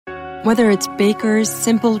Whether it's Baker's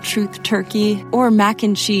Simple Truth Turkey or mac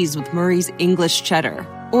and cheese with Murray's English Cheddar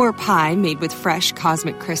or pie made with fresh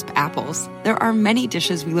Cosmic Crisp apples, there are many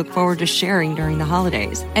dishes we look forward to sharing during the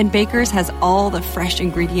holidays. And Baker's has all the fresh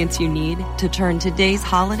ingredients you need to turn today's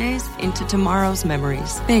holidays into tomorrow's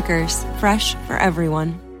memories. Baker's, fresh for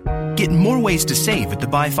everyone. Get more ways to save at the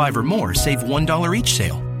Buy 5 or More Save $1 each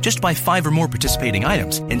sale. Just buy 5 or more participating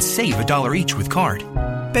items and save $1 each with card.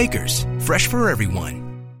 Baker's, fresh for everyone.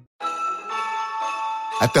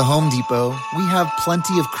 At the Home Depot, we have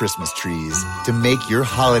plenty of Christmas trees to make your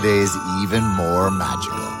holidays even more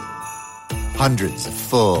magical. Hundreds of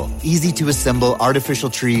full, easy-to-assemble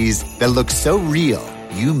artificial trees that look so real,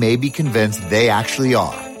 you may be convinced they actually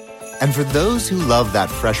are. And for those who love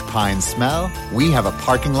that fresh pine smell, we have a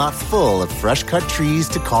parking lot full of fresh-cut trees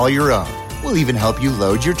to call your own. We'll even help you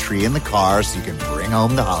load your tree in the car so you can bring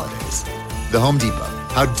home the holidays. The Home Depot,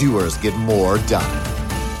 how doers get more done.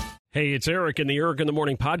 Hey, it's Eric, and the Eric in the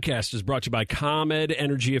Morning podcast is brought to you by ComEd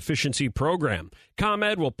Energy Efficiency Program.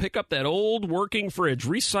 ComEd will pick up that old working fridge,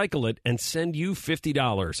 recycle it, and send you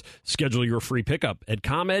 $50. Schedule your free pickup at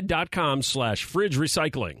ComEd.com/fridge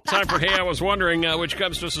recycling. Time for Hey, I Was Wondering, which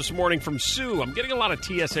comes to us this morning from Sue. I'm getting a lot of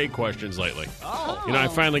TSA questions lately. Oh. You know, I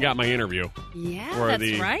finally got my interview. Yeah,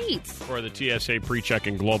 that's right. For the TSA pre-check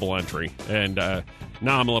and global entry. And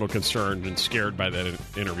now I'm a little concerned and scared by that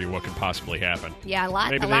interview, what could possibly happen. Yeah, a lot.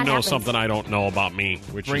 Maybe they know something I don't know about me,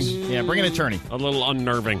 which is bring an attorney. A little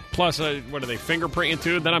unnerving. Plus, what do they fingerprint you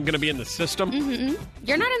too? Then I'm going to be in the system. Mm-hmm.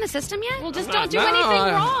 You're not in the system yet. Well, just don't do anything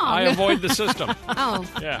wrong. I avoid the system. Oh,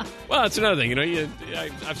 yeah. Well, that's another thing. You know,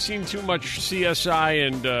 I've seen too much CSI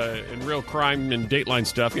and real crime and Dateline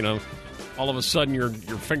stuff. You know, all of a sudden your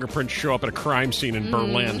fingerprints show up at a crime scene in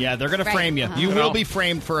Berlin. Yeah, they're going to frame you. You will be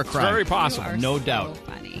framed for a crime. It's very possible. No doubt.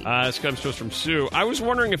 Funny. This comes to us from Sue. I was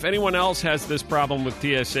wondering if anyone else has this problem with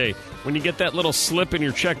TSA. When you get that little slip in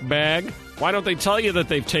your checked bag, why don't they tell you that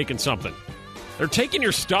they've taken something? They're taking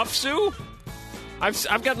your stuff, Sue?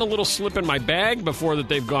 I've gotten a little slip in my bag before that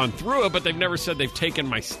they've gone through it, but they've never said they've taken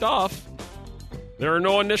my stuff. There are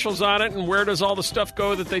no initials on it, and where does all the stuff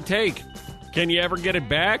go that they take? Can you ever get it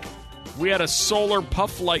back? We had a solar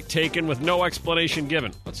puff light taken with no explanation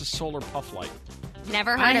given. What's a solar puff light?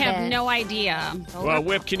 Never heard I of it. have no idea. Well,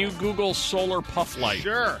 Whip, can you Google solar puff light?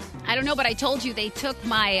 Sure. I don't know, but I told you they took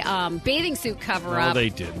my bathing suit cover up. No, they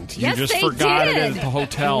didn't. Yes, you just they forgot did. it at the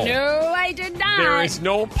hotel. No, I did not. There is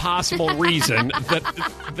no possible reason that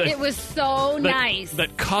it was so nice.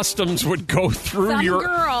 That customs would go through Some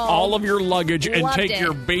girl all of your luggage and loved take it.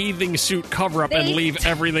 your bathing suit cover up They and leave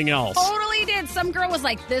everything else. Totally did. Some girl was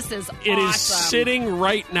like, "This is It awesome." is sitting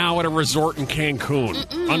right now at a resort in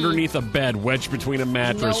Cancun, underneath a bed, wedged between a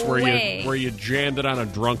mattress, No way. where you jammed it on a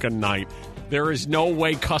drunken night. There is no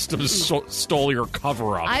way customs stole your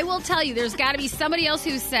cover up. I will tell you, there's got to be somebody else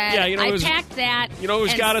who said, Yeah, you know, I it was- packed that. You know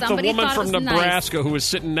who's and got it? The somebody woman thought it from was nice. Nebraska who was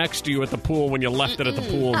sitting next to you at the pool when you left it at the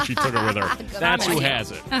pool and she took it with her. That's who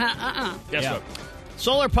has it. Guess Yeah. what?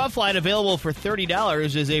 Solar puff light available for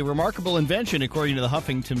 $30 is a remarkable invention, according to the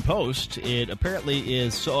Huffington Post. It apparently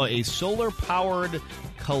is a solar-powered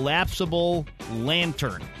collapsible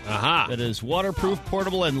lantern that is waterproof,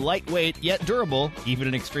 portable, and lightweight, yet durable, even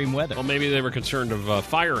in extreme weather. Well, maybe they were concerned of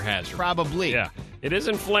fire hazard. Probably. Yeah. It is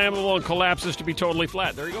inflammable and collapses to be totally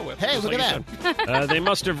flat. There you go, Whip. Hey, Just look like at you said. They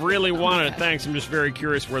must have really wanted it. Thanks. I'm just very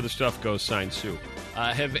curious where the stuff goes, signed Sue.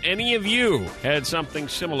 Have any of you had something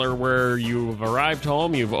similar where you've arrived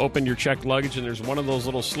home, you've opened your checked luggage, and there's one of those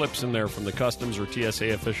little slips in there from the customs or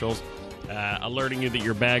TSA officials alerting you that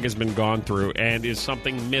your bag has been gone through and is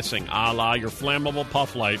something missing, a la your flammable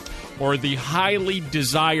puff light or the highly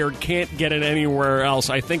desired, can't get it anywhere else,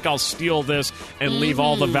 I think I'll steal this and leave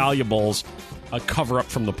all the valuables, a cover-up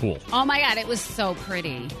from the pool. Oh, my God. It was so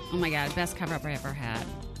pretty. Oh, my God. Best cover-up I ever had.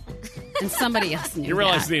 And somebody else knew You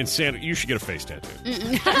realize that. the insanity. You should get a face tattoo.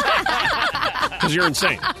 Because you're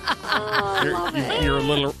insane. You're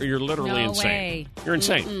literally No insane. way. You're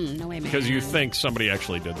insane. No way, man. Because you think somebody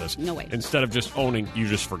actually did this. No way. Instead of just owning, you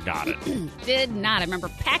just forgot it. Did not. I remember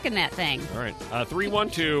packing that thing. All right.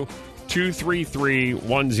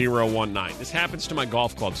 312-233-1019. This happens to my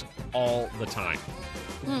golf clubs all the time.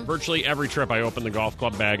 Virtually every trip, I open the golf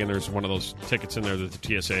club bag, and there's one of those tickets in there that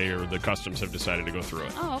the TSA or the customs have decided to go through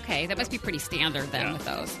it. Oh, okay. That must be pretty standard then with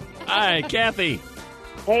those. Hi, Kathy.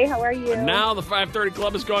 Hey, how are you? And now the 530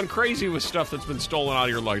 Club has gone crazy with stuff that's been stolen out of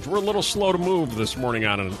your luggage. We're a little slow to move this morning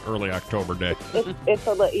on an early October day. It's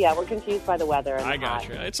we're confused by the weather. And I the got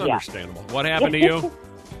hot. you. It's understandable. What happened to you?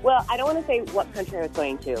 Well, I don't want to say what country I was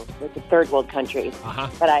going to. It's a third world country. Uh-huh.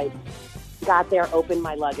 But I got there, opened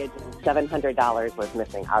my luggage, and $700 was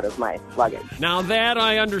missing out of my luggage. Now that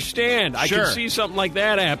I understand. I Sure. can see something like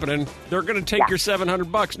that happening. They're going to take your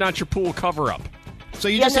 $700, not your pool cover-up. So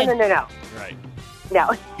you Yeah, just no, had, no. Right. No.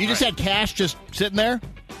 you just had cash just sitting there?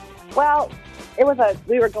 Well,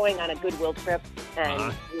 we were going on a Goodwill trip,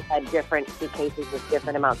 and we had different suitcases with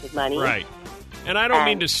different amounts of money. Right. And I don't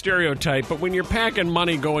mean to stereotype, but when you're packing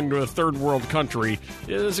money going to a third world country,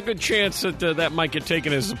 there's a good chance that that might get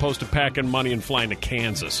taken as opposed to packing money and flying to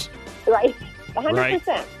Kansas. Right. 100%.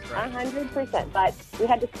 Right. 100%. But we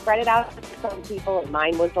had to spread it out for some people, and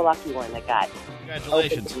mine was the lucky one that got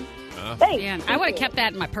Congratulations. opened. Thanks. Man, I would have kept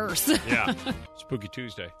that in my purse. Yeah. Spooky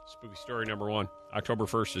Tuesday. Spooky story number 1. October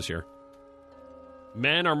 1st is here.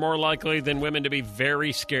 Men are more likely than women to be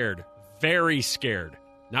very scared. Very scared.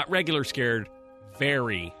 Not regular scared.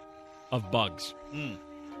 Very of bugs.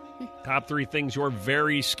 Top 3 things you're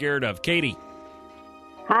very scared of. Katie.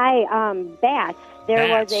 Hi, bats. There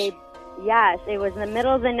Bats. was yes, it was in the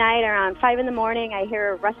middle of the night around 5 in the morning. I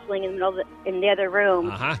hear rustling in the middle of in the other room.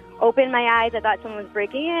 Uh-huh. Opened my eyes. I thought someone was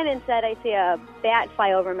breaking in and said, I see a bat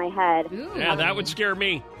fly over my head. Ooh. Yeah, that would scare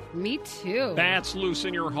me. Me too. Bats loose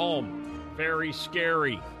in your home. Very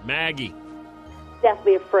scary. Maggie.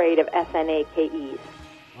 Deathly afraid of SNAKEs.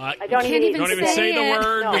 I don't can't even Don't even say the it.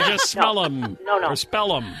 word. No, we just smell them. No. Or spell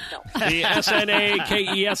them. The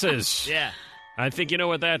SNAKESs. Yeah. I think you know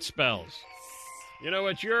what that spells. You know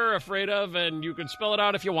what you're afraid of, and you can spell it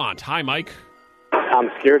out if you want. Hi, Mike. I'm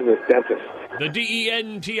scared of the dentist. The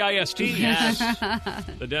DENTIST. Yes.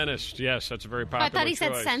 The dentist. Yes, that's a very popular I thought he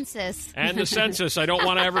said choice. census. And the census. I don't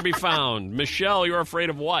want to ever be found. Michelle, you're afraid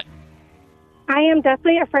of what? I am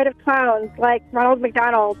definitely afraid of clowns, like Ronald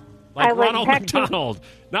McDonald. Like I was Ronald texting- McDonald.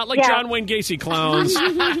 Not like Yeah. John Wayne Gacy clowns.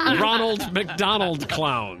 Ronald McDonald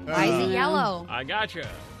clown. Why is it yellow? I gotcha.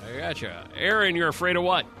 Aaron, you're afraid of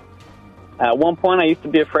what? At one point, I used to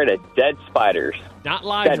be afraid of dead spiders. Not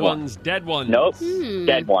live Dead ones, dead ones. Nope.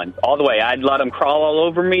 Dead ones. All the way. I'd let them crawl all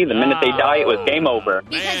over me. The minute they die, it was game over.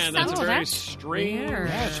 Man, that's a some- very that's strange, weird.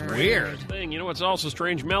 That's weird. thing. You know what's also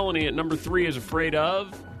strange? Melanie at number 3 is afraid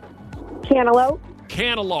of Cantaloupe.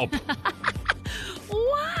 cantaloupe.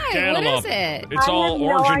 Why? Cantaloupe. What is it? It's I all have no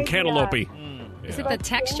orange and idea. cantaloupe. Is it the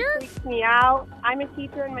texture? Freaks me out. I'm a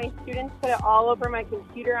teacher, and my students put it all over my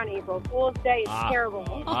computer on April Fool's Day. It's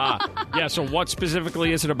terrible. Yeah, so what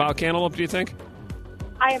specifically is it about cantaloupe, do you think?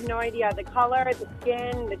 I have no idea. The color, the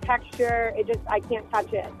skin, the texture. I can't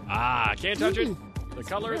touch it. Can't touch it. The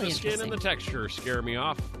color, Really the skin, and interesting. the texture scare me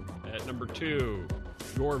off. At number 2,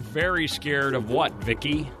 you're very scared of what,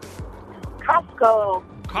 Vicky? Costco.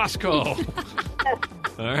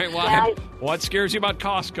 Costco. All right, why? Yeah, What scares you about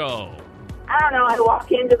Costco? I don't know. I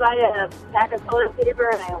walk in to buy a pack of toilet paper,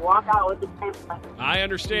 and I walk out with the same one. I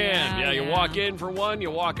understand. Yeah, You yeah. walk in for one,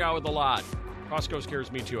 you walk out with a lot. Costco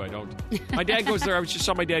scares me too. I don't. My dad goes there. I just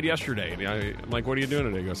saw my dad yesterday, and I'm like, "What are you doing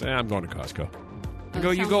today?" He goes, I'm going to Costco. I go,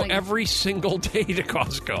 "You sounds go like- every single day to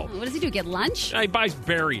Costco." What does he do? Get lunch? He buys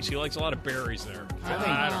berries. He likes a lot of berries there.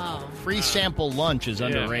 I don't know. Free sample lunch is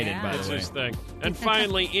underrated, by That's the way. his thing. And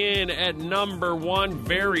finally, in at number 1,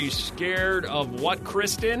 very scared of what,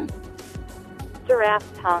 Kristen?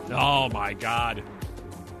 Giraffe tongue. Oh, my God.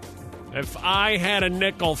 If I had a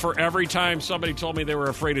nickel for every time somebody told me they were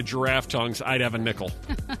afraid of giraffe tongues, I'd have a nickel.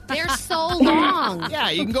 They're so long. Yeah,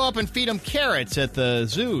 you can go up and feed them carrots at the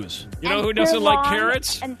zoos. You know And who doesn't they're like long,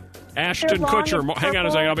 carrots? and Ashton they're long Kutcher. and Hang on a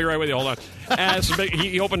purple. second. I'll be right with you. Hold on.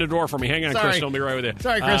 He opened the door for me. Hang on, Sorry. Kristen. I'll be right with you.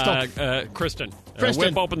 Sorry, Crystal. Kristen. Kristen.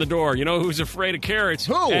 Whip open the door. You know who's afraid of carrots?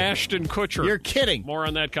 Who? Ashton Kutcher. You're kidding. More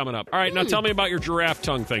on that coming up. All right, now tell me about your giraffe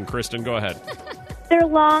tongue thing, Kristen. Go ahead. They're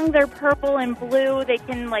long, they're purple and blue. They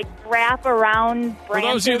can, wrap around For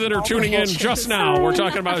those of you that are tuning in just now, we're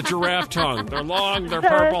talking about a giraffe tongue. They're long, they're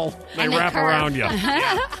purple, they And they wrap curve. around you.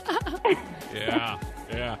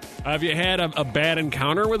 Yeah. Have you had a bad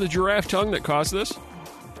encounter with a giraffe tongue that caused this?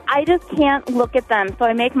 I just can't look at them, so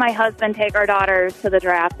I make my husband take our daughters to the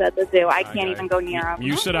giraffes at the zoo. I can't Okay. even go near them.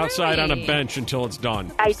 You sit outside on a really? bench until it's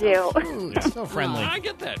done. I do. So friendly. I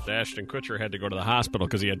get that. Ashton Kutcher had to go to the hospital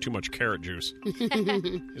because he had too much carrot juice.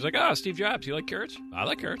 He's like, Steve Jobs, you like carrots? I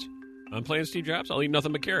like carrots. I'm playing Steve Jobs. I'll eat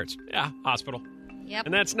nothing but carrots. Yeah, hospital. Yep.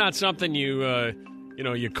 And that's not something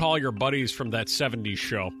you call your buddies from that 70s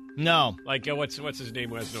show. No. Like, what's his name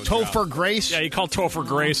who has no Topher job? Grace? Yeah, you call Topher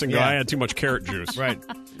Grace and go, Yeah. I had too much carrot juice. Right.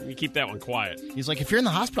 You keep that one quiet. He's like, if you're in the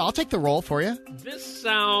hospital, I'll take the role for you. This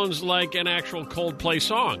sounds like an actual Coldplay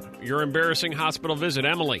song. Your embarrassing hospital visit,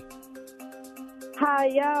 Emily. Hi,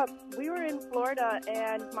 yeah. We were in Florida,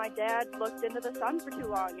 and my dad looked into the sun for too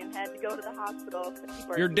long and had to go to the hospital.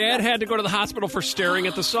 Your dad had to go to the hospital for staring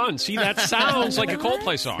at the sun. See, that sounds like a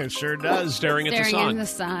Coldplay song. It sure does. Staring at the sun. in the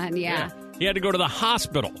sun, yeah. He had to go to the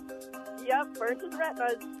hospital. Yep, burnt his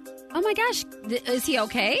retinas. Oh, my gosh. Is he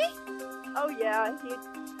okay? Oh, yeah. They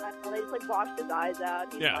just, washed his eyes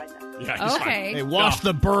out. He's fine now. Yeah, he's Okay. fine. They washed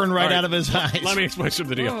the burn right out of his eyes. Let me explain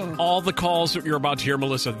something to you. Oh. All the calls that you're about to hear,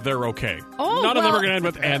 Melissa, they're okay. Oh, None of them well- are going to end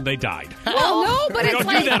with, and they died. Well, no, but We it's don't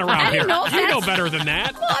like, do that around I here. don't know if You know that's- better than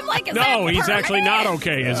that. Well, I'm like, is No, that he's actually not permanent?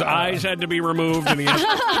 okay. His eyes had to be removed. And he Get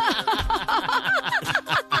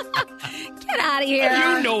out of here.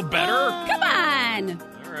 You know better. Come on.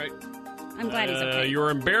 All right. I'm glad he's okay. Your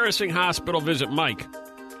embarrassing hospital visit, Mike.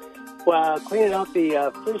 Well, cleaning out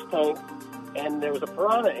the fish tank, and there was a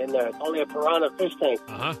piranha in there. It's only a piranha fish tank.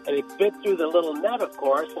 Uh-huh. And it bit through the little net, of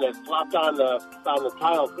course, and it flopped on the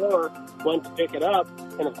tile floor. Went to pick it up,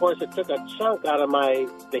 and of course, it took a chunk out of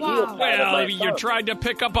the heel side of Well, my you thumb. tried to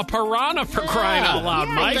pick up a piranha for crying out loud,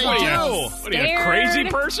 Yeah, Mike. you What are just you, a crazy stared.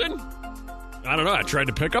 person? I don't know. I tried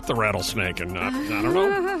to pick up the rattlesnake, and I don't know.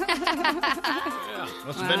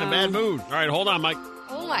 Must have been in a bad mood. All right, hold on, Mike.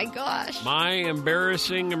 Oh, my gosh. My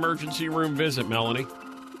embarrassing emergency room visit, Melanie.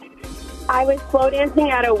 I was slow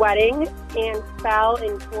dancing at a wedding and fell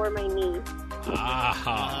and tore my knee.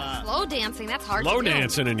 Ah, Slow dancing, that's hard slow to do.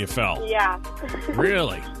 dancing, and you fell. Yeah.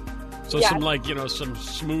 Really? So Yes. some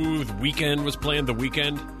smooth Weekend was playing The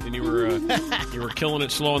Weekend, and you were you were killing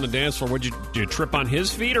it slow on the dance floor. Did you trip on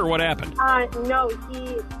his feet, or what happened? No,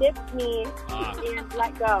 he dipped me and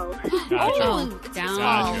let go. Gotcha. Oh, down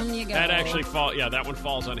Gotcha. you go. That actually that one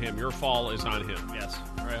falls on him. Your fall is on him. Yes.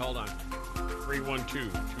 All right, hold on.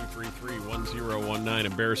 312-233-1019.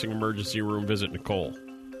 Embarrassing emergency room visit, Nicole.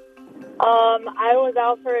 I was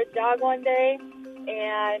out for a jog one day,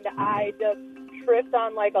 and I just tripped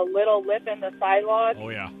on like a little lip in the sidewalk. Oh,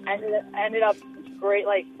 yeah. And it ended up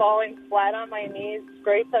falling flat on my knees,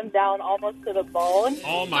 scraped them down almost to the bone.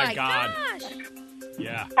 Oh, my God.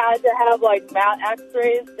 Yeah. Had to have mat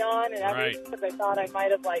X-rays done and Right. everything because I thought I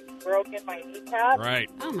might have broken my kneecap. Right.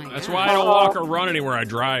 Oh, my That's God. why I don't walk or run anywhere. I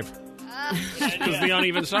drive. Because the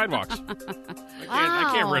uneven sidewalks.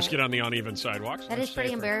 I can't Wow. risk it on the uneven sidewalks. That is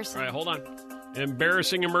pretty embarrassing. All right, hold on.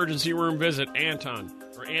 Embarrassing emergency room visit, Anton.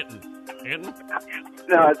 Or Anton. Anton?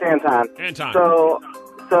 No, it's Anton. Anton.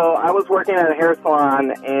 So I was working at a hair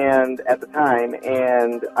salon at the time,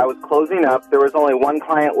 and I was closing up. There was only one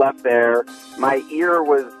client left there. My ear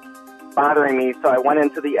was bothering me, so I went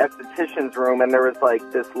into the esthetician's room, and there was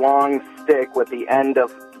this long stick with the end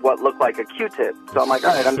of what looked like a Q-tip. So I'm like,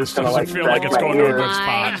 all right, I'm just going to Doesn't feel like it's my going to a ear. good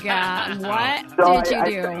My spot. God. What So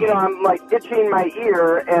did you do? I'm itching my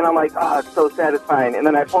ear, and I'm like, oh, it's so satisfying. And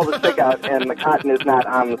then I pull the stick out, and the cotton is not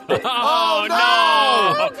on the stick. Oh,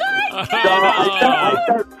 no! So I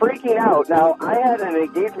start freaking out. Now, I had an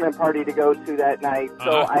engagement party to go to that night,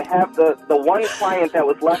 so I have the one client that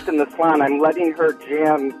was left in the salon. I'm letting her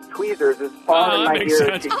jam tweezers as far in that my makes ear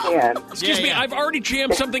sense. as she can. Excuse me, I've already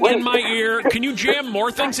jammed something in my ear. Can you jam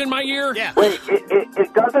more things in my ear? Yeah. Wait,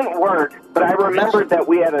 it doesn't work, but I remembered that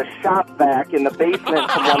we had a shop vac in the basement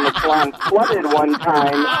from when the salon flooded one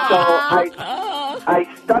time, so I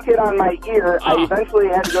stuck it on my ear. I eventually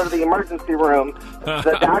had to go to the emergency room.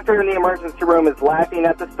 The doctor in the emergency room is laughing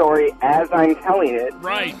at the story as I'm telling it.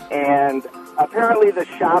 Right. And apparently the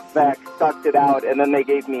shop vac sucked it out, and then they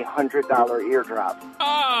gave me $100 eardrops.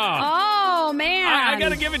 Oh, man. I got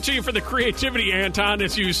to give it to you for the creativity, Anton,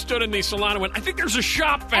 as you stood in the salon and went, I think there's a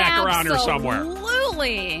shop vac around here somewhere.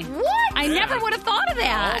 Absolutely. What? I never would have thought of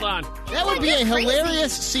that. Hold on. That would be a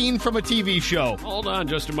hilarious scene from a TV show. Hold on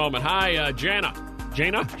just a moment. Hi, Jana.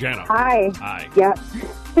 Jana? Hi. Hi. Yep.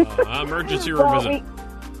 Emergency room visit.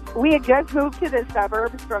 We had just moved to the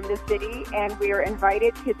suburbs from the city, and we were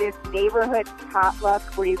invited to this neighborhood potluck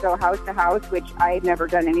where you go house to house, which I had never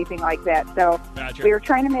done anything like that. So Gotcha. we were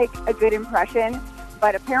trying to make a good impression.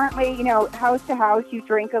 But apparently, house to house, you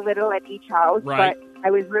drink a little at each house. Right. But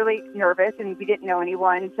I was really nervous, and we didn't know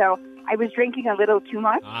anyone. So I was drinking a little too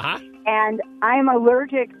much. Uh-huh. And I'm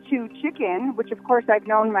allergic to chicken, which, of course, I've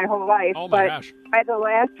known my whole life. Oh, my but gosh. by the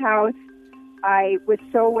last house, I was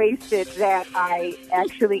so wasted that I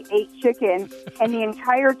actually ate chicken, and the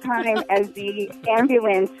entire time as the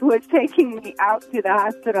ambulance was taking me out to the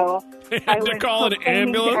hospital, I to was call an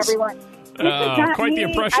complaining to ambulance? everyone, "This is not Quite the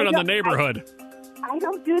me. impression I on the don't- neighborhood. I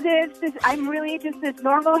don't do this. I'm really just this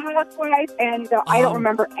normal housewife, and I don't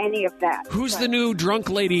remember any of that." Who's the new drunk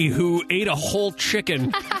lady who ate a whole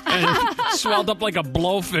chicken and swelled up like a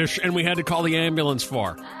blowfish and we had to call the ambulance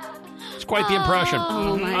for? It's quite the impression.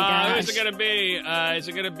 Oh, my gosh. Who's it going to be? Is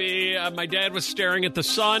it going to be my dad was staring at the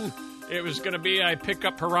sun? It was going to be I pick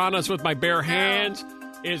up piranhas with my bare hands.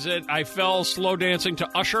 Is it I fell slow dancing to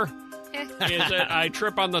Usher? Is it I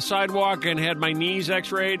trip on the sidewalk and had my knees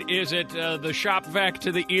x-rayed? Is it the shop vac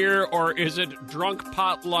to the ear? Or is it drunk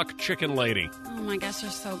potluck chicken lady? Oh, my gosh,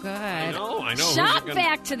 you're so good. I know. Shop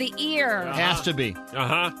back to the ear. Has to be.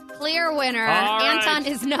 Uh-huh. Clear winner. All Anton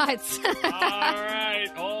right. is nuts. All right.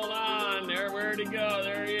 Hold on. Where'd he go?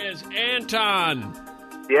 There he is. Anton.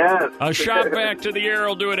 Yes. A shot back to the ear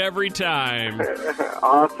will do it every time.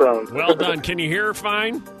 Awesome. Well done. Can you hear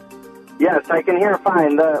fine? Yes, I can hear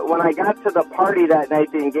fine. When I got to the party that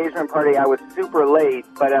night, the engagement party, I was super late,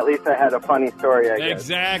 but at least I had a funny story, I guess.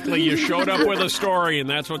 Exactly. You showed up with a story, and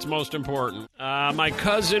that's what's most important. My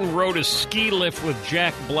cousin rode a ski lift with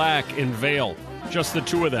Jack Black in Vail. Just the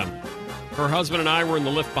two of them. Her husband and I were in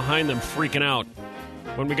the lift behind them, freaking out.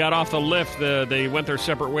 When we got off the lift, they went their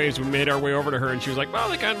separate ways. We made our way over to her, and she was like, "Wow,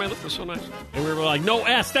 that guy in my lift was so nice." And we were like, "No,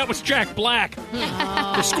 that was Jack Black,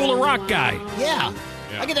 the School of Rock guy." Yeah.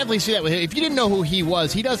 I can definitely see that with him. If you didn't know who he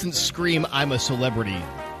was, he doesn't scream, "I'm a celebrity."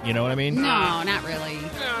 You know what I mean? No, not really.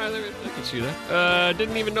 Yeah, I can see that.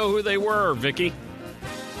 Didn't even know who they were, Vicky.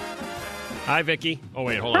 Hi, Vicky. Oh,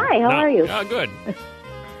 wait, hold on. Hi, how are you? Good.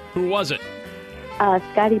 Who was it?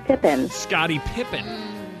 Scottie Pippen. Scottie Pippen.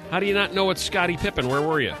 How do you not know it's Scottie Pippen? Where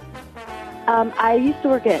were you? I used to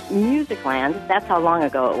work at Musicland. That's how long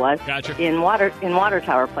ago it was. Gotcha. In Water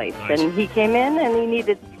Tower Place. Nice. And he came in and he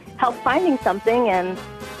needed help finding something, and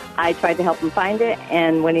I tried to help him find it.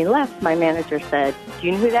 And when he left, my manager said, "Do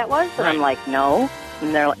you know who that was?" And I'm like, "No."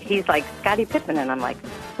 And he's like, "Scottie Pippen." And I'm like,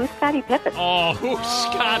 "Who's Scottie Pippen?" Oh, who's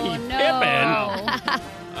Scottie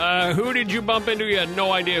Pippen? Who did you bump into? You had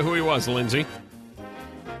no idea who he was, Lindsay.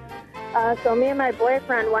 So me and my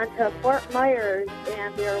boyfriend went to Fort Myers,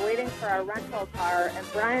 and we were waiting for our rental car, and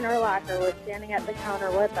Brian Urlacher was standing at the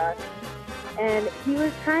counter with us. And he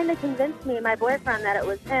was trying to convince me, my boyfriend, that it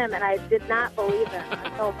was him, and I did not believe him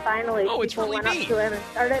until finally people went up to him and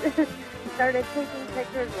started taking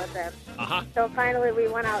pictures with him. Uh-huh. So finally we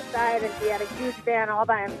went outside, and he had a huge van all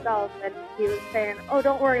by himself, and he was saying, "Oh,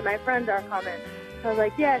 don't worry, my friends are coming." I was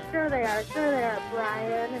like, "Yeah, sure they are,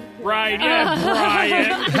 Brian." And Brian.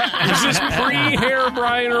 Is this pre-hair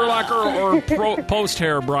Brian Urlacher or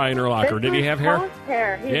post-hair Brian Urlacher? Did he have hair?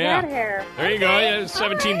 Post-hair. He had hair. There you go. Yeah,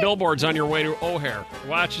 17 billboards on your way to O'Hare.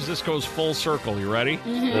 Watch as this goes full circle. You ready?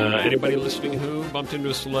 Anybody listening who bumped into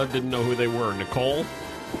a celeb, didn't know who they were? Nicole?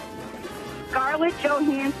 Scarlett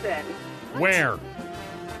Johansson. Where?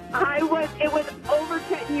 It was over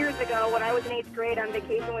 10 years ago when I was in 8th grade on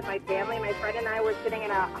vacation with my family. My friend and I were sitting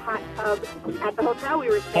in a hot tub at the hotel we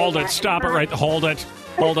were staying Hold it. at. Stop it right. Hold it.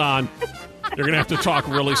 Hold on. You're going to have to talk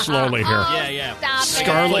really slowly here. Yeah. Stop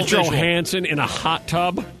Scarlett Johansson in a hot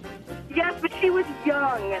tub? Yes, but she was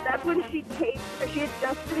young. That's when she had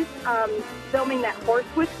just finished filming that Horse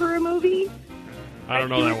Whisperer movie. I don't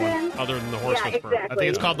know that one, other than the Horse Whisperer. Exactly. I think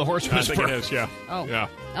it's called the Horse Whisperer. I think it is, yeah. Oh. Yeah.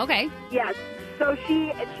 Okay. Yes. So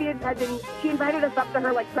she invited us up to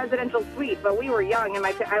her like presidential suite, but we were young, and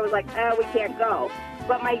I was like, we can't go.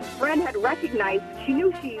 But my friend had recognized, she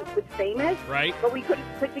knew she was famous, right? But we couldn't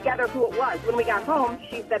put together who it was. When we got home,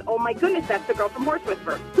 she said, "Oh my goodness, that's the girl from Horse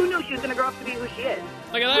Whisperer." Who knew she was going to grow up to be who she is?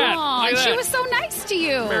 Look at that! Aw, Look at she that. was so nice to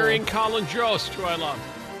you. Marrying Colin Jost, who I love.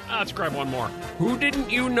 Let's grab one more. Who didn't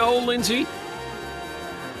you know, Lindsay?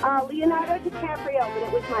 Leonardo DiCaprio, but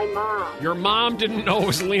it was my mom. Your mom didn't know it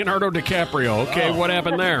was Leonardo DiCaprio. Okay, what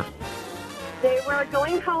happened there? They were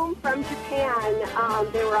going home from Japan.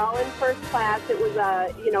 They were all in first class. It was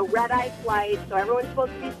a, red-eye flight, so everyone's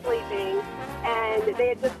supposed to be sleeping. And they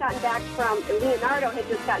had just gotten back Leonardo had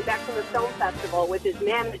just gotten back from the film festival with his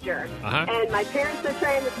manager. Uh-huh. And my parents are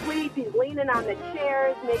trying to sleep. He's leaning on the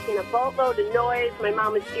chairs, making a boatload of noise. My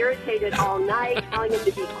mom was irritated all night, telling him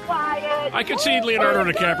to be quiet. I could see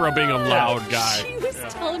Leonardo DiCaprio being a loud guy. She was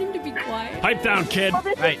telling him to be quiet. Pipe down, kid. Well,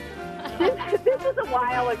 this was a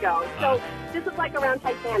while ago. So this was like around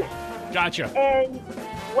Titanic. Gotcha. And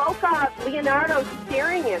woke up, Leonardo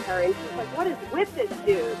staring at her, and she's like, "What is with this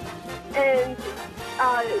dude?" And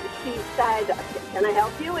she said, "Can I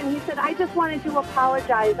help you?" And he said, "I just wanted to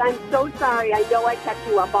apologize. I'm so sorry. I know I kept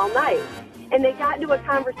you up all night." And they got into a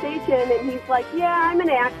conversation, and he's like, "Yeah, I'm an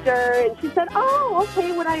actor." And she said, "Oh,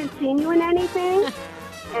 okay. Would I have seen you in anything?"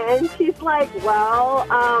 And she's like, "Well,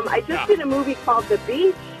 I just did a movie called The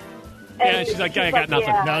Beach." Yeah, she's like, I got nothing.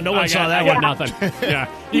 Yeah. No one saw that one. Nothing. Yeah.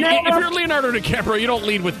 If you're Leonardo DiCaprio, you don't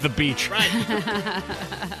lead with The Beach. Right.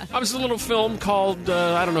 was a little film called,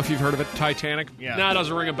 I don't know if you've heard of it, Titanic. Yeah. No, it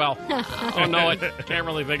doesn't ring a bell. Don't know it. Can't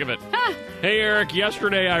really think of it. Hey, Eric,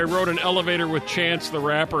 yesterday I rode an elevator with Chance the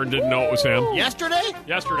Rapper and didn't know it was him. Yesterday?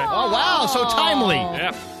 Yesterday. Oh, wow, so timely.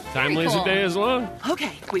 Yep. Timely as a day is long.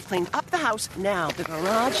 Okay, we've cleaned up the house. Now the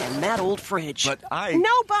garage and that old fridge. But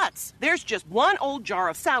No buts. There's just one old jar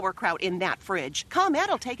of sauerkraut in that fridge. ComEd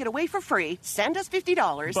will take it away for free. Send us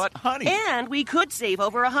 $50. But, honey. And we could save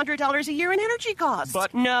over $100 a year in energy costs.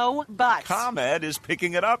 But- No buts. ComEd is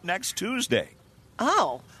picking it up next Tuesday.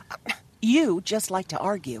 Oh. You just like to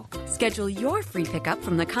argue. Schedule your free pickup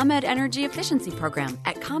from the ComEd Energy Efficiency Program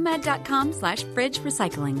at ComEd.com/fridge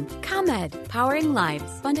recycling. ComEd, powering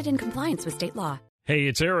lives. Funded in compliance with state law. Hey,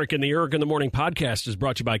 it's Eric, and the Eric in the Morning podcast is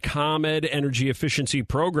brought to you by ComEd Energy Efficiency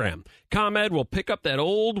Program. ComEd will pick up that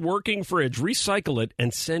old working fridge, recycle it,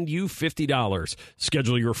 and send you $50.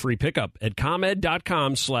 Schedule your free pickup at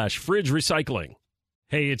ComEd.com/fridge recycling.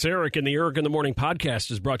 Hey, it's Eric, and the Eric in the Morning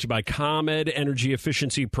podcast is brought to you by ComEd Energy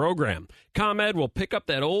Efficiency Program. ComEd will pick up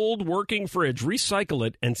that old working fridge, recycle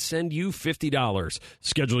it, and send you $50.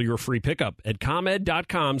 Schedule your free pickup at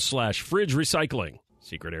ComEd.com/fridge recycling.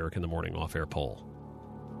 Secret Eric in the Morning off-air poll.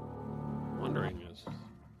 Wondering, is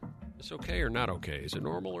this okay or not okay? Is it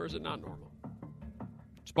normal or is it not normal?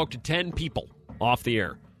 Spoke to 10 people off the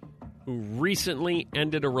air who recently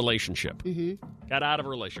ended a relationship. Got out of a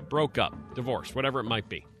relationship, broke up, divorced, whatever it might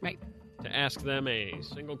be. Right. To ask them a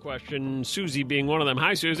single question, Susie being one of them.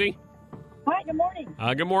 Hi, Susie. Hi, good morning.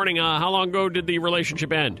 Good morning. How long ago did the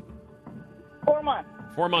relationship end? 4 months.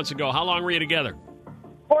 4 months ago. How long were you together?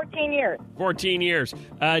 14 years. 14 years.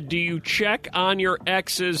 Do you check on your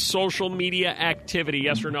ex's social media activity,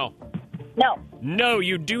 yes or no? No. No,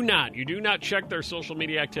 you do not. You do not check their social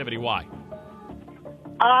media activity. Why?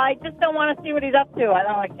 I just don't want to see what he's up to.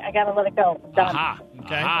 I got to let it go. Done. Aha.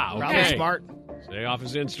 Okay. Aha. Probably Okay. smart. Stay off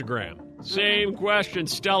his Instagram. Same question.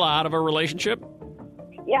 Stella, out of a relationship?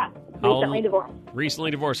 Yeah. Recently divorced.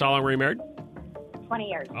 Recently divorced. How long were you married? 20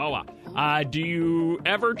 years. Oh, wow. Do you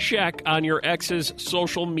ever check on your ex's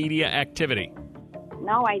social media activity?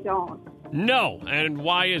 No, I don't. No. And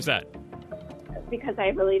why is that? Because I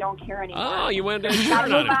really don't care anymore. Oh, you went Ed Gotta Sheeran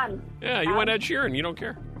move on on. it. Yeah, you went Ed Sheeran. You don't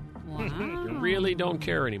care. Wow. You really don't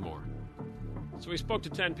care anymore. So we spoke to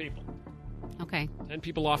 10 people. Okay. 10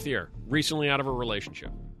 people off the air, recently out of a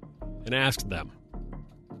relationship, and asked them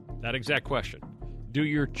that exact question. Do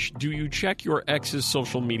you check your ex's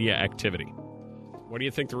social media activity? What do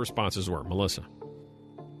you think the responses were, Melissa?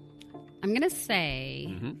 I'm going to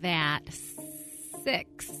say that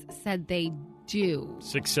 6 said they do.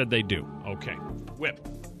 6 said they do. Okay. Whip.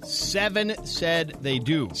 7 said they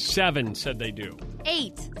do. 7 said they do.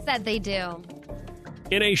 8 said they do.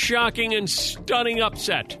 In a shocking and stunning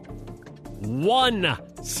upset, 1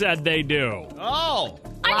 said they do. Oh.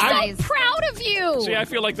 I'm so proud of you. See, I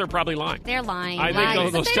feel like they're probably lying. They're lying. I think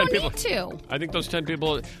those But they 10 don't people. need to. I think those 10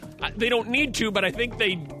 people. They don't need to, but I think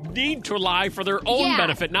they need to lie for their own Yeah.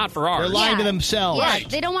 benefit, not for ours. They're lying to themselves. Yeah, Right.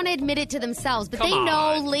 they don't want to admit it to themselves, but Come they know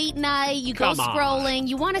on. late night, you Come go on. scrolling,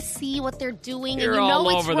 you want to see what they're doing, You're and you know all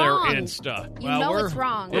it's over wrong. their Insta. You know it's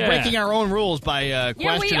wrong. We're breaking our own rules by we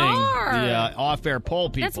questioning are. the off-air poll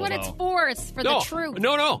people. That's what it's though. for. It's for the truth.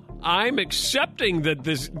 No. I'm accepting that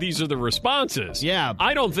these are the responses. Yeah.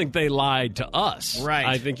 I don't think they lied to us. Right.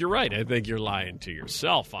 I think you're right. I think you're lying to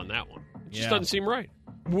yourself on that one. It just Yeah. doesn't seem right.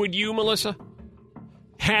 Would you, Melissa?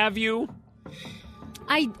 Have you?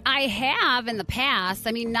 I have in the past.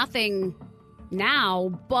 I mean, nothing now,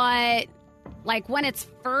 but like when it's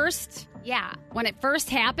first, when it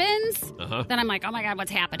first happens, then I'm like, oh my God,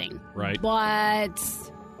 what's happening? Right. But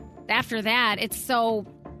after that, it's so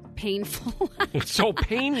painful. It's so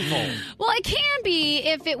painful. Well, it can be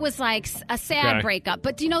if it was like a sad Okay. breakup.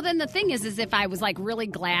 But, then the thing is if I was like really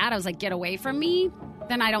glad, I was like, get away from me,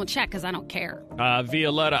 then I don't check because I don't care.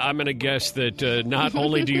 Violetta, I'm going to guess that not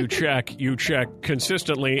only do you check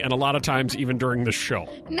consistently and a lot of times even during the show.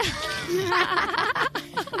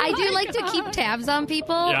 I do like to keep tabs on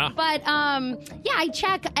people, Yeah. but I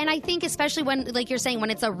check, and I think especially when, like you're saying, when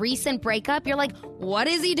it's a recent breakup, you're like, what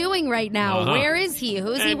is he doing right now? Uh-huh. Where is he?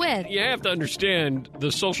 Who's he And with? You have to understand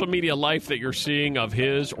the social media life that you're seeing of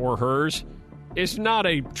his or hers is not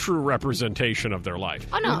a true representation of their life.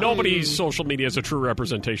 Oh, no. Nobody's social media is a true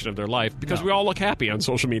representation of their life because we all look happy on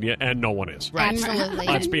social media and no one is. Right. Absolutely.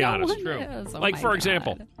 Let's be No honest. one is. Oh, Like, my for God.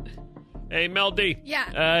 example, hey, Mel D.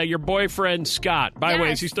 Yeah. Your boyfriend, Scott. By the way,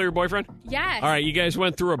 Yes. is he still your boyfriend? Yes. All right, you guys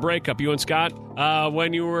went through a breakup, you and Scott.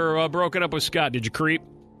 When you were broken up with Scott, did you creep?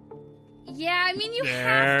 Yeah, I mean, you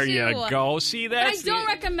have There to. you go. See, that's I don't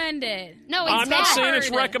recommend it. No, it's I'm bad. not saying it's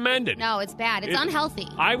recommended. No, it's bad. It's unhealthy.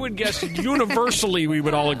 I would guess universally we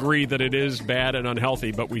would all agree that it is bad and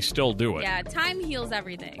unhealthy, but we still do it. Yeah, time heals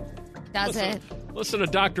everything. Does it? Listen to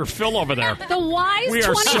Dr. Phil over there. The wise We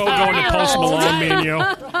are so going to Post 25-year-old. Malone, me and you.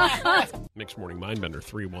 Mixed Morning Mindbender,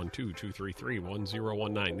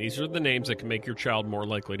 312-233-1019. These are the names that can make your child more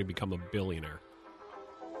likely to become a billionaire.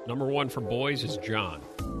 Number 1 for boys is John,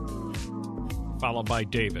 followed by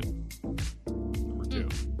David. Number 2,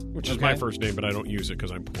 which is my first name, but I don't use it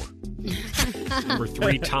because I'm poor. Number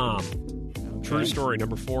 3, Tom. True story.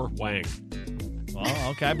 Number 4, Wang. Oh,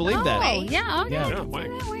 okay. I believe that. Oh, yeah, okay. Yeah.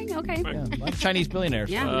 Wang. Wang, okay. Yeah, a lot of Chinese billionaires.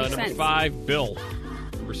 Yeah, makes Number sense. 5, Bill.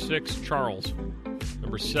 Number 6, Charles.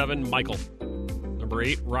 Number 7, Michael. Number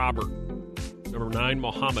 8, Robert. Number 9,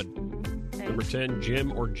 Mohammed. Number 10,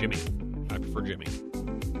 Jim or Jimmy. I prefer Jimmy.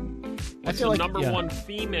 What's the number 1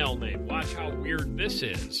 female name? Watch how weird this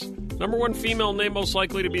is. Number 1 female name most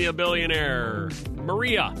likely to be a billionaire.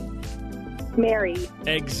 Maria. Mary.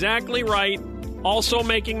 Exactly right. Also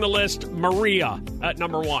making the list, Maria at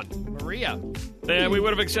number 1. Maria. Then we would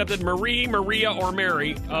have accepted Marie, Maria, or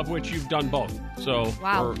Mary, of which you've done both. So,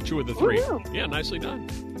 Wow. or 2 of the 3. Woo. Yeah, nicely done.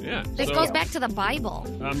 Yeah. This So, goes back to the Bible.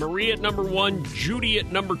 Marie at number 1, Judy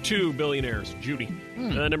at number 2, billionaires. Judy.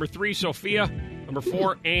 Number 3, Sophia. Number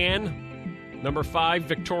 4, Anne. Number 5,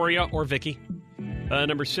 Victoria or Vicky.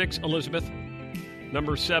 Number 6, Elizabeth.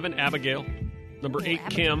 Number 7, Abigail. Number 8,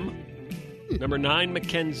 Kim. Number 9,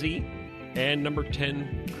 Mackenzie. And number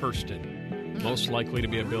 10, Kirsten. Most likely to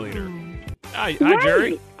be a billionaire. Hi,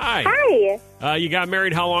 Jerry. Hi. Hi. You got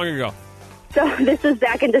married how long ago? So this is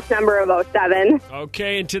back in December of 2007.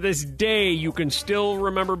 Okay, and to this day, you can still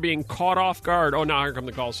remember being caught off guard. Oh, now here come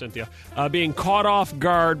the call, Cynthia. Being caught off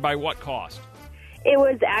guard by what cost? It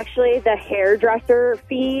was actually the hairdresser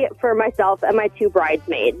fee for myself and my 2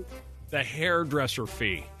 bridesmaids. The hairdresser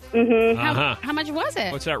fee. Mm-hmm. How much was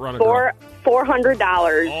it? What's that running?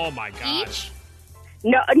 $400. Oh, my gosh.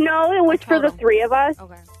 No, it was for the 3 of us.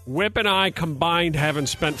 Okay. Whip and I combined haven't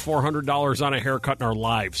spent $400 on a haircut in our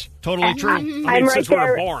lives. Totally true. I mean, I'm right since we were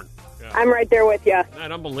there. born. I'm right there with you. Isn't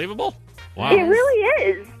that unbelievable? Wow. It really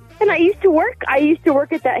is. And I used to work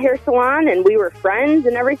at that hair salon, and we were friends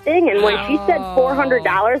and everything. And when she said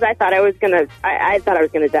 $400, I thought I was gonna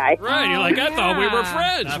die. Right, you're like, I thought we were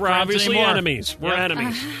friends. Not We're friends obviously anymore. enemies. We're Yep.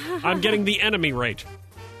 enemies. I'm getting the enemy rate.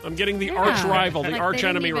 I'm getting the arch rival, the Like arch they didn't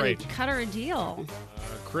enemy even rate. Cut her a deal.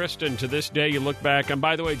 Kristen, to this day, you look back, and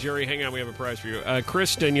by the way, Jerry, hang on, we have a prize for you.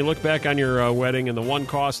 Kristen, you look back on your wedding, and the one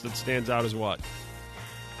cost that stands out is what?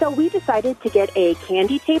 So we decided to get a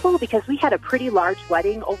candy table because we had a pretty large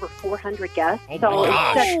wedding, over 400 guests. Oh, so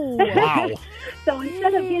my gosh. Wow. So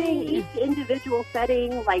instead of getting each individual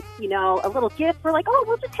setting, like, a little gift, we're like,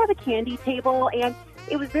 we'll just have a candy table. And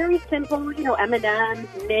it was very simple, M&Ms,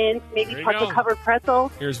 mint, maybe There you pretzel go. covered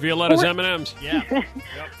pretzel. Here's Violetta's M&M's. Yeah.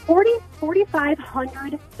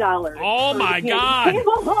 $4,500. Oh, my God.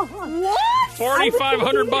 What?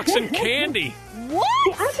 $4,500 in candy.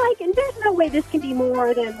 What? I'm like, and there's no way this can be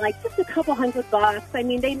more than just a couple $100. I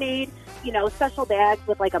mean, they made, special bags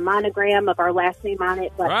with a monogram of our last name on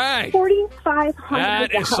it, but Right. $4,500.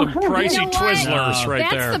 That is some pricey You know what? Twizzlers right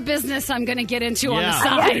That's there. the business I'm going to get into on Yeah. the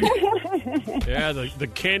side. Yeah, the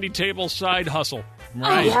candy table side hustle.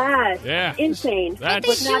 Right. Yes. Yeah. Insane.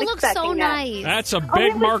 That's- They do look so nice. That's a Oh,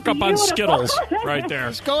 big it was markup on beautiful. Skittles right there.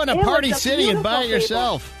 Just go into It was Party a City and buy it beautiful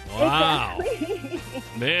yourself. Wow. Exactly.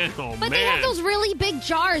 Man, oh, But man. they have those really big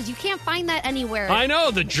jars. You can't find that anywhere. I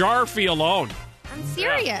know, the jar fee alone. I'm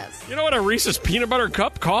serious. You know what a Reese's peanut butter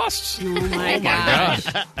cup costs? Oh, my God.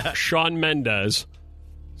 Sean Mendez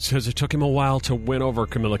says it took him a while to win over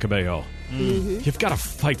Camila Cabello. Mhm. You've got to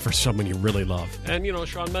fight for someone you really love. And,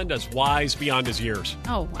 Sean Mendez, wise beyond his years.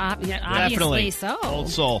 Oh, yeah, Definitely. obviously so. Old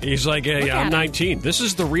soul. He's like, hey, Look I'm at him. 19. This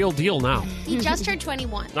is the real deal now. He just turned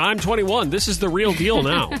 21. I'm 21. This is the real deal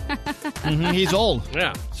now. He's old.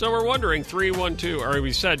 Yeah. So we're wondering, 312, or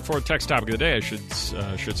we said for text topic of the day, I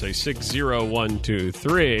should say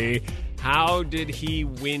 60123. How did he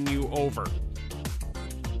win you over?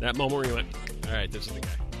 That moment where you went, all right, this is the guy.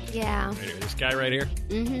 Yeah. Right here. This guy right here,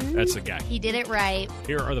 Mm-hmm. that's the guy. He did it right.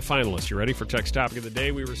 Here are the finalists. You ready for text topic of the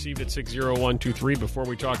day? We received at 60123 before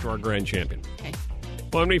we talk to our grand champion. Okay.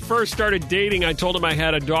 When we first started dating, I told him I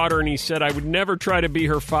had a daughter, and he said I would never try to be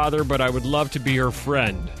her father, but I would love to be her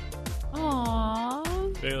friend.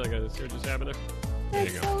 Aww. See, like this here just happened there?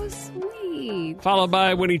 There you go. So sweet. Followed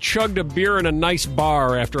by when he chugged a beer in a nice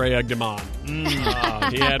bar after I egged him on.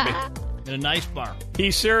 He had me. In a nice bar.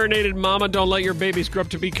 He serenaded Mama Don't Let Your Babies Grow Up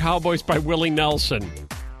to Be Cowboys by Willie Nelson.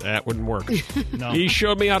 That wouldn't work. No. He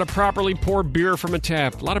showed me how to properly pour beer from a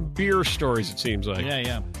tap. A lot of beer stories, it seems like.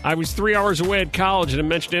 Yeah. I was 3 hours away at college, and I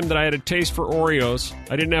mentioned to him that I had a taste for Oreos.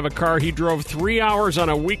 I didn't have a car. He drove 3 hours on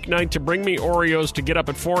a weeknight to bring me Oreos to get up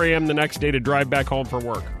at 4 a.m. the next day to drive back home for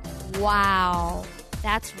work. Wow.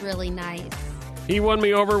 That's really nice. He won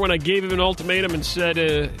me over when I gave him an ultimatum and said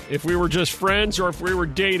if we were just friends or if we were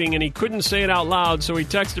dating, and he couldn't say it out loud, so he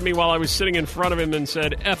texted me while I was sitting in front of him and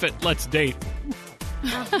said, F it, let's date.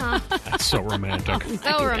 That's so romantic.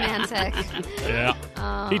 So romantic. Yeah.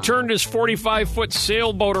 Oh. He turned his 45-foot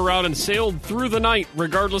sailboat around and sailed through the night,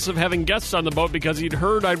 regardless of having guests on the boat, because he'd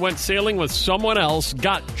heard I went sailing with someone else,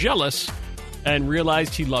 got jealous, and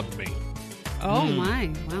realized he loved me. Oh, my.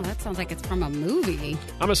 Wow, that sounds like it's from a movie.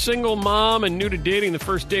 I'm a single mom and new to dating. The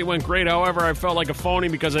first date went great. However, I felt like a phony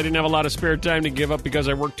because I didn't have a lot of spare time to give up because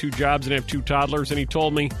I work 2 jobs and have 2 toddlers. And he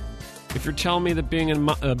told me, if you're telling me that being a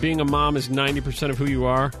mom is 90% of who you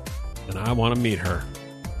are, then I want to meet her.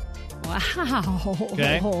 Wow.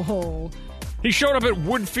 Okay. He showed up at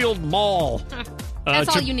Woodfield Mall.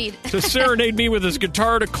 That's all you need. to serenade me with his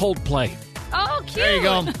guitar to Coldplay. Oh, cute. There you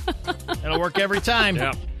go. That'll work every time.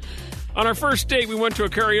 Yeah. On our first date, we went to a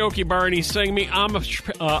karaoke bar, and he sang me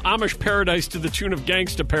Amish Paradise to the tune of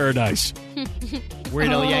Gangsta Paradise.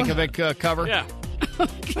 Weird Al Yankovic cover? Yeah.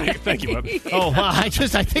 Thank you, Webb. Oh, wow. I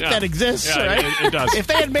think that exists, Yeah, right? it does. If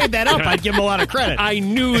they had made that up, I'd give them a lot of credit. I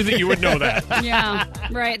knew that you would know that. Yeah,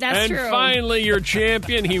 right. That's true. And finally, your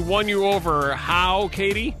champion, he won you over. How,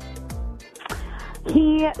 Katie?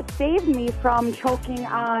 He saved me from choking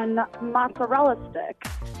on mozzarella stick.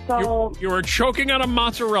 So You were choking on a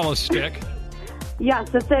mozzarella stick. yes,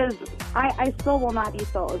 this is. I still will not eat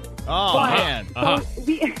those. Oh, But- man. So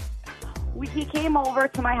he came over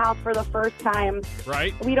to my house for the first time.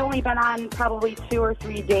 Right. We'd only been on probably 2 or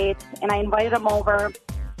 3 dates, and I invited him over,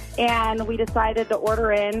 and we decided to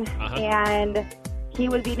order in, and he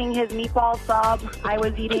was eating his meatball sub. I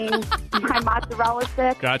was eating my mozzarella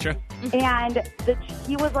stick. Gotcha. And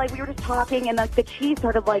he was like, we were just talking, and the cheese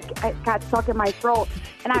started it got stuck in my throat,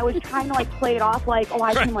 and I was trying to play it off I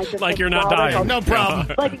can this. Like you're not dying. No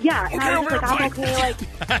problem. Yeah, and I was I'm okay,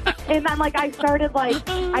 and then I started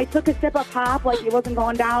I took a sip of pop, it wasn't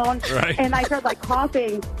going down, Right. and I started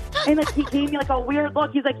coughing, and he gave me a weird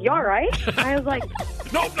look. He's like, "You all right?" I was like,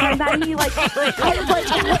 Nope, and then he I was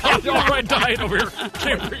All right, dying over here.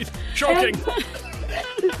 Can't breathe. Choking.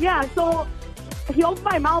 yeah, so he opened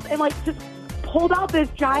my mouth and just pulled out this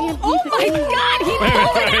giant piece of cheese. God, he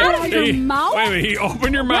pulled it out of your mouth? Wait a minute. He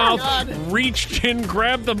opened your mouth, reached in,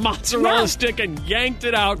 grabbed the mozzarella stick, and yanked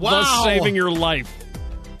it out, thus saving your life.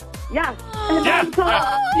 Yes. And then so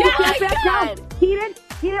he sat back down. He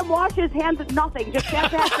didn't wash his hands, nothing. Just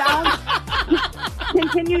sat back down,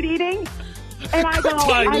 continued eating. And I go,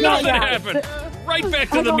 nothing happened. Right back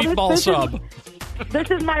to the meatball sub.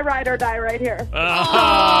 This is my ride or die right here. That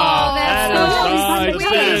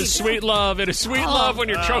is sweet love. It is sweet love when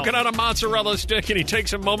you're choking on a mozzarella stick and he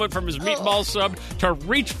takes a moment from his meatball sub to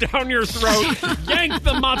reach down your throat, yank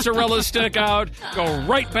the mozzarella stick out, go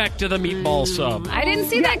right back to the meatball sub. I didn't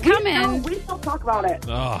see that coming. We still talk about it.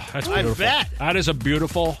 Oh, that's beautiful. bet. That is a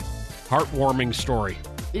beautiful, heartwarming story.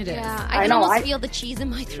 It is. Yeah, I can almost feel the cheese in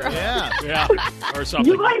my throat. Yeah, or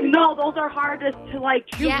something. You guys know those are hard to chew.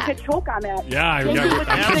 Yeah. You could choke on that. Yeah,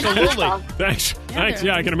 Absolutely. Thanks.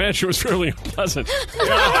 Yeah, I can imagine it was really unpleasant.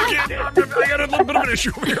 I got a little bit of an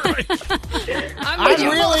issue here. I'm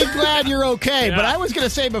really glad you're okay, but I was going to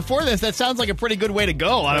say before this, that sounds like a pretty good way to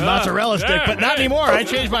go on a mozzarella stick, but not anymore. I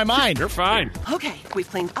changed my mind. You're fine. Okay, we've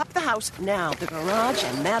cleaned up the house, now the garage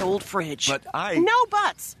and that old fridge. But No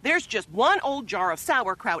buts. There's just one old jar of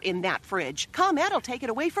sauerkraut in that fridge. ComEd will take it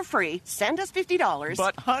away for free. Send us $50.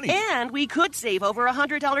 But, honey. And we could save over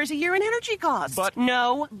 $100 a year in energy costs. But-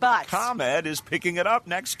 no buts. ComEd is picking it up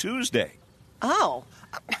next Tuesday. Oh.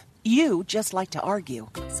 You just like to argue.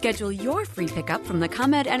 Schedule your free pickup from the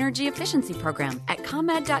ComEd Energy Efficiency Program at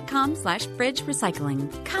ComEd.com/fridge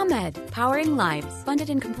recycling. ComEd, powering lives,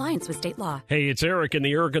 funded in compliance with state law. Hey, it's Eric, and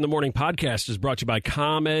the Eric in the Morning podcast is brought to you by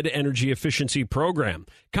ComEd Energy Efficiency Program.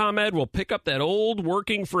 ComEd will pick up that old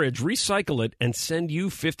working fridge, recycle it, and send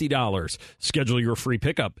you $50. Schedule your free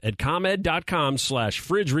pickup at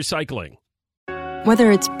ComEd.com/fridge recycling.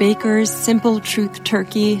 Whether it's Baker's Simple Truth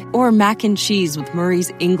Turkey or mac and cheese with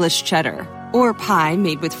Murray's English Cheddar or pie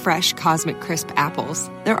made with fresh Cosmic Crisp apples,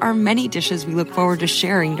 there are many dishes we look forward to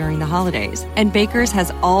sharing during the holidays. And Baker's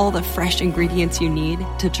has all the fresh ingredients you need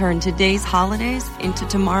to turn today's holidays into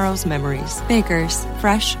tomorrow's memories. Baker's,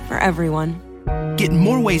 fresh for everyone. Get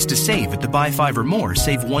more ways to save at the Buy 5 or More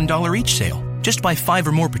Save $1 each sale. Just buy 5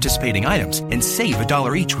 or more participating items and save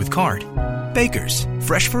 $1 each with card. Baker's,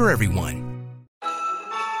 fresh for everyone.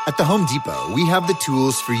 At the Home Depot, we have the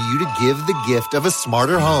tools for you to give the gift of a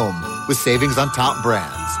smarter home with savings on top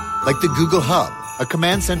brands, like the Google Hub, a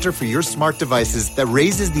command center for your smart devices that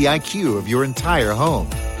raises the IQ of your entire home,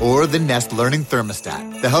 or the Nest Learning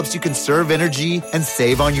Thermostat that helps you conserve energy and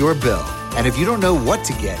save on your bill. And if you don't know what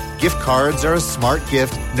to get, gift cards are a smart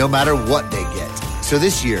gift no matter what they get. So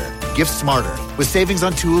this year, gift smarter with savings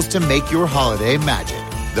on tools to make your holiday magic.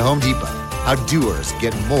 The Home Depot, how doers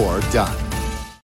get more done.